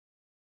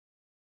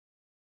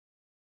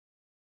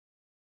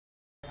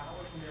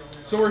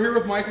So we're here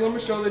with Michael and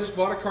Michelle. They just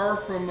bought a car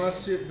from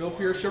us at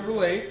Pierre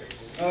Chevrolet.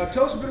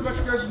 Tell us a bit about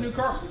your guys' new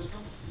car.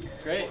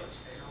 It's great.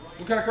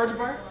 What kind of car did you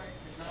buy?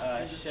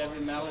 Chevy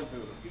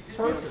Malibu. It's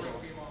perfect.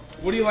 Beautiful.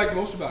 What do you like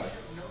most about it?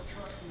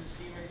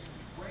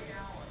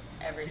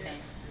 Everything.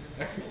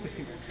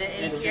 Everything.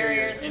 The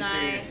interior's nice.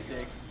 Interior's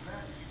sick.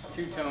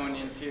 Two-tone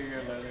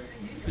interior leather.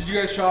 Did you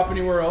guys shop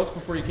anywhere else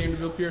before you came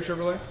to Pierre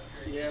Chevrolet?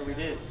 Yeah, we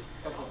did.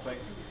 A couple of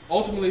places.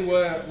 Ultimately,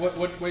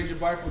 what way did you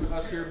buy from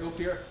us here at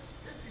Pierre?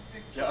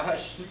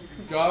 Josh.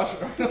 Josh?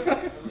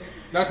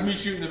 That's me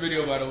shooting the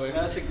video, by the way.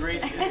 That's a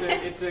great.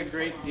 It's a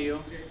great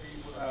deal.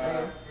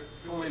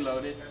 Fully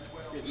loaded.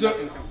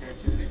 Nothing compared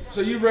to it.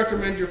 So you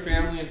recommend your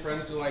family and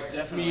friends to like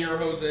Definitely. me or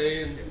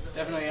Jose and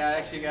Definitely. I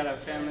actually got a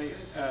family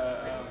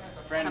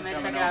friend Come and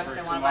coming check it out over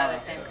if they want to buy tomorrow.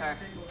 the same car.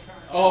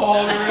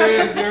 oh, there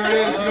it is, there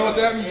it is. You know what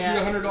that means? Yeah.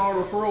 You get a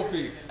 $100 referral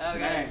fee.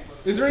 Okay.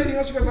 Nice. Is there anything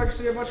else you guys like to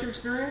say about your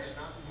experience?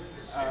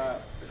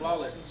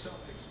 Flawless.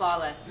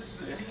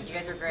 Flawless. You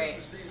guys are great.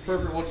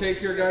 Perfect. Well, take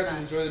care, guys, and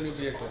enjoy the new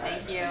vehicle.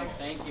 Thank you.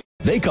 Thank you.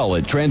 They call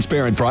it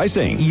transparent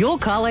pricing. You'll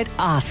call it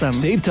awesome.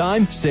 Save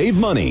time, save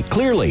money.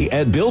 Clearly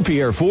at Bill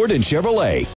Pierre Ford and Chevrolet.